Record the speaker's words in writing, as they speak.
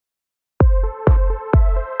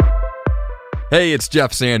Hey, it's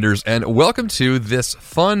Jeff Sanders, and welcome to this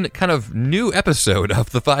fun, kind of new episode of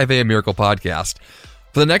the 5 a.m. Miracle Podcast.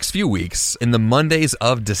 For the next few weeks, in the Mondays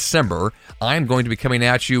of December, I'm going to be coming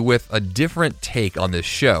at you with a different take on this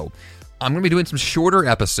show. I'm going to be doing some shorter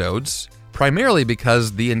episodes, primarily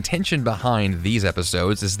because the intention behind these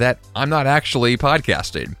episodes is that I'm not actually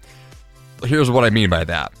podcasting. Here's what I mean by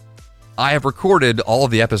that. I have recorded all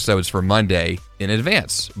of the episodes for Monday in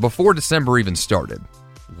advance, before December even started.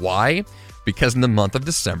 Why? Because in the month of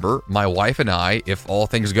December, my wife and I, if all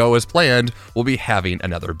things go as planned, will be having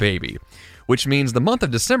another baby. Which means the month of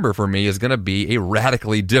December for me is going to be a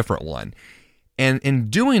radically different one. And in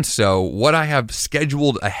doing so, what I have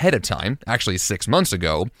scheduled ahead of time, actually 6 months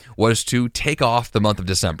ago, was to take off the month of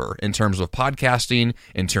December in terms of podcasting,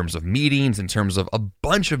 in terms of meetings, in terms of a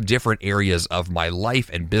bunch of different areas of my life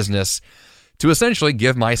and business, to essentially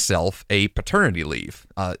give myself a paternity leave.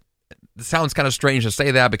 It sounds kind of strange to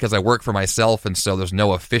say that because I work for myself, and so there's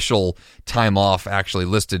no official time off actually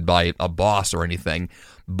listed by a boss or anything.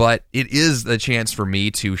 But it is a chance for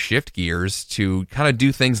me to shift gears, to kind of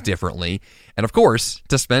do things differently, and of course,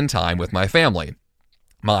 to spend time with my family,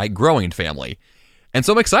 my growing family. And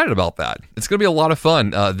so I'm excited about that. It's going to be a lot of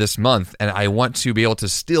fun this month, and I want to be able to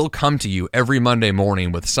still come to you every Monday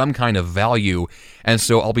morning with some kind of value. And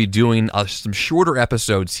so I'll be doing some shorter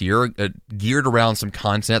episodes here, geared around some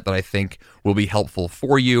content that I think will be helpful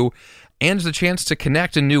for you, and it's a chance to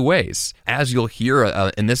connect in new ways. As you'll hear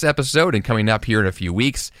in this episode and coming up here in a few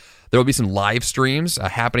weeks, there will be some live streams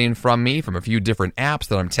happening from me from a few different apps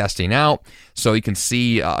that I'm testing out, so you can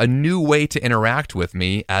see a new way to interact with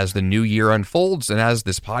me as the new year unfolds and as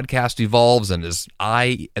this podcast evolves and as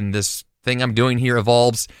I and this thing I'm doing here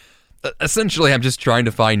evolves. Essentially, I'm just trying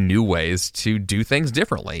to find new ways to do things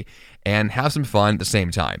differently and have some fun at the same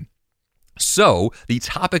time. So, the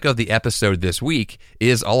topic of the episode this week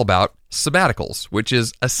is all about sabbaticals, which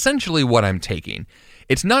is essentially what I'm taking.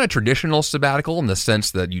 It's not a traditional sabbatical in the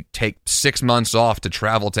sense that you take 6 months off to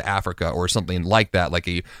travel to Africa or something like that, like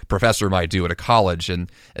a professor might do at a college.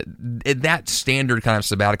 And that standard kind of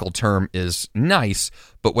sabbatical term is nice,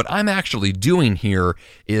 but what I'm actually doing here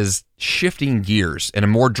is shifting gears in a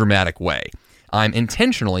more dramatic way. I'm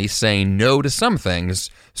intentionally saying no to some things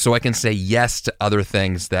so I can say yes to other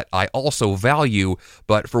things that I also value,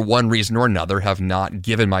 but for one reason or another have not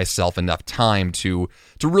given myself enough time to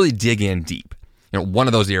really dig in deep. One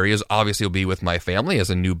of those areas obviously will be with my family as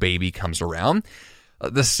a new baby comes around.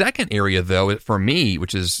 The second area, though, for me,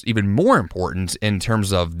 which is even more important in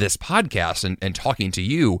terms of this podcast and talking to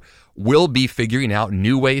you, will be figuring out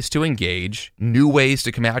new ways to engage, new ways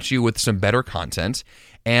to come at you with some better content,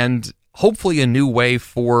 and hopefully a new way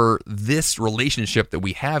for this relationship that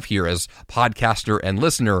we have here as podcaster and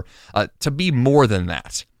listener to be more than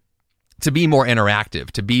that, to be more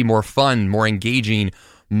interactive, to be more fun, more engaging,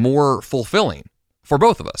 more fulfilling for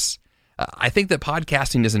both of us. I think that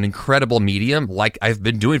podcasting is an incredible medium, like I've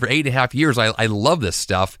been doing for 8.5 years. I love this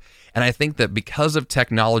stuff, and I think that because of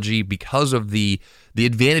technology, because of the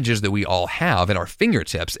advantages that we all have at our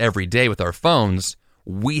fingertips every day with our phones,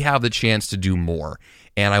 we have the chance to do more.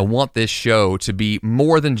 And I want this show to be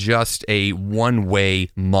more than just a one-way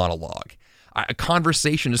monologue. A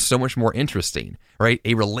conversation is so much more interesting, right?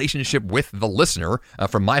 A relationship with the listener,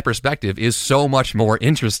 from my perspective, is so much more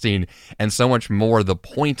interesting and so much more the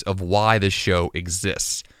point of why this show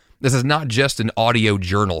exists. This is not just an audio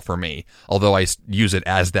journal for me, although I use it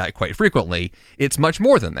as that quite frequently. It's much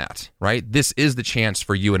more than that, right? This is the chance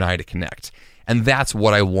for you and I to connect. And that's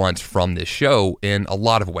what I want from this show in a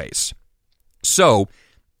lot of ways. So,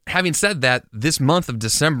 having said that, this month of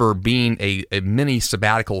December being a mini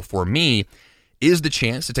sabbatical for me is the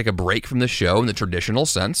chance to take a break from the show in the traditional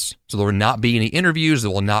sense. So there will not be any interviews,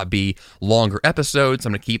 there will not be longer episodes.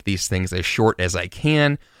 I'm going to keep these things as short as I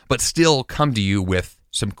can, but still come to you with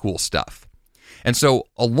some cool stuff. And so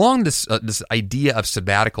along this idea of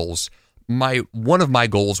sabbaticals, one of my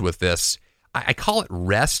goals with this, I call it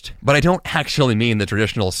rest, but I don't actually mean the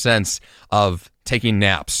traditional sense of taking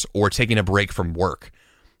naps or taking a break from work.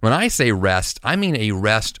 When I say rest, I mean a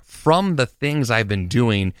rest from the things I've been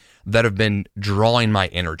doing that have been drawing my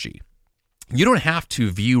energy. You don't have to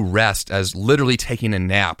view rest as literally taking a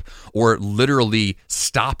nap or literally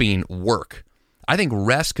stopping work. I think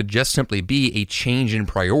rest could just simply be a change in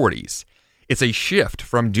priorities. It's a shift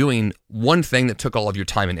from doing one thing that took all of your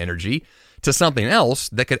time and energy to something else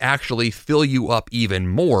that could actually fill you up even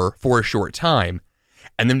more for a short time.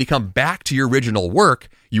 And then when you come back to your original work,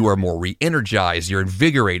 you are more re-energized, you're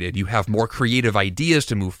invigorated, you have more creative ideas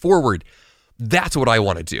to move forward. That's what I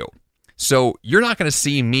want to do. So you're not going to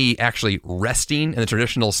see me actually resting in the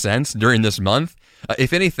traditional sense during this month.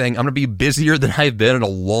 If anything, I'm going to be busier than I've been in a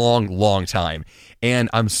long, long time.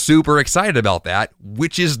 And I'm super excited about that,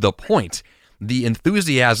 which is the point. The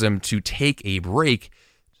enthusiasm to take a break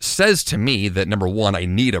says to me that, number one, I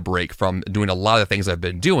need a break from doing a lot of the things I've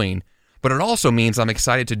been doing, but it also means I'm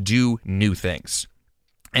excited to do new things.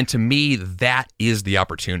 And to me, that is the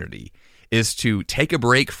opportunity, is to take a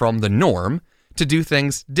break from the norm to do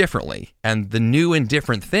things differently. And the new and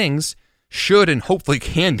different things should and hopefully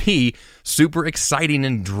can be super exciting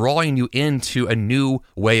and drawing you into a new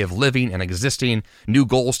way of living and existing, new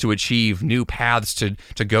goals to achieve, new paths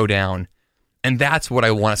to go down. And that's what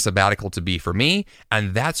I want a sabbatical to be for me,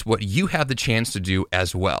 and that's what you have the chance to do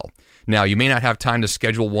as well. Now, you may not have time to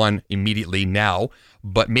schedule one immediately now,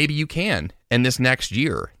 but maybe you can in this next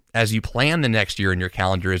year. As you plan the next year in your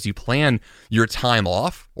calendar, as you plan your time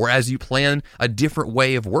off, or as you plan a different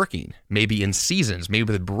way of working, maybe in seasons,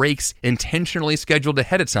 maybe with breaks intentionally scheduled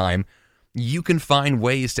ahead of time, you can find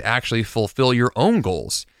ways to actually fulfill your own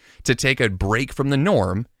goals, to take a break from the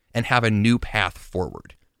norm and have a new path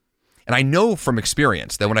forward. And I know from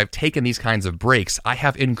experience that when I've taken these kinds of breaks, I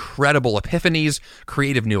have incredible epiphanies,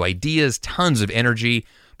 creative new ideas, tons of energy,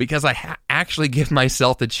 because I actually give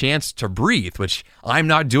myself the chance to breathe, which I'm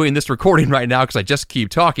not doing this recording right now because I just keep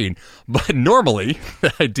talking. But normally,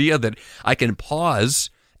 the idea that I can pause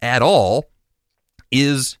at all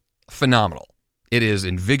is phenomenal. It is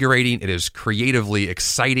invigorating, it is creatively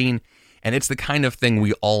exciting, and it's the kind of thing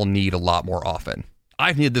we all need a lot more often.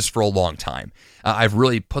 I've needed this for a long time. I've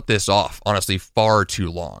really put this off, honestly, far too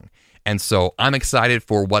long. And so I'm excited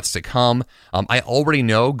for what's to come. I already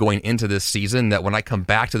know going into this season that when I come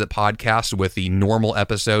back to the podcast with the normal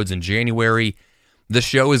episodes in January, the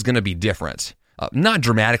show is going to be different. Not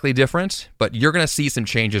dramatically different, but you're going to see some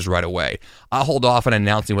changes right away. I'll hold off on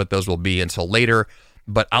announcing what those will be until later,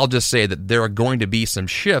 but I'll just say that there are going to be some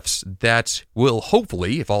shifts that will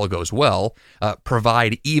hopefully, if all goes well,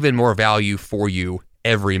 provide even more value for you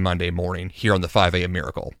every Monday morning here on the 5 a.m.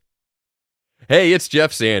 Miracle. Hey, it's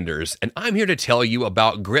Jeff Sanders, and I'm here to tell you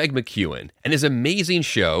about Greg McKeown and his amazing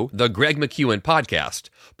show, The Greg McKeown Podcast,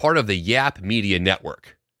 part of the Yap Media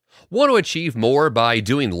Network. Want to achieve more by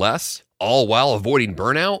doing less, all while avoiding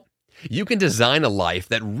burnout? You can design a life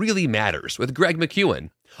that really matters with Greg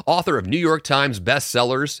McKeown, author of New York Times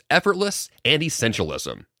bestsellers, Effortless and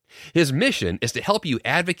Essentialism. His mission is to help you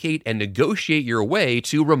advocate and negotiate your way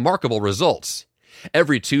to remarkable results.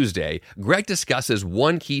 Every Tuesday, Greg discusses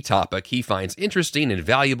one key topic he finds interesting and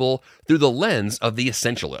valuable through the lens of the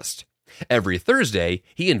essentialist. Every Thursday,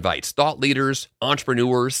 he invites thought leaders,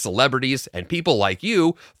 entrepreneurs, celebrities, and people like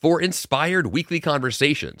you for inspired weekly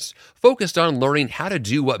conversations focused on learning how to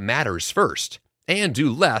do what matters first and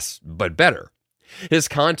do less but better. His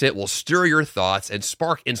content will stir your thoughts and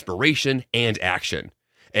spark inspiration and action.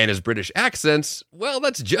 And his British accents, well,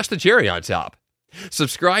 that's just the cherry on top.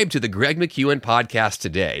 Subscribe to the Greg McKeown Podcast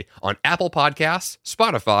today on Apple Podcasts,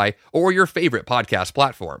 Spotify, or your favorite podcast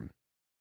platform.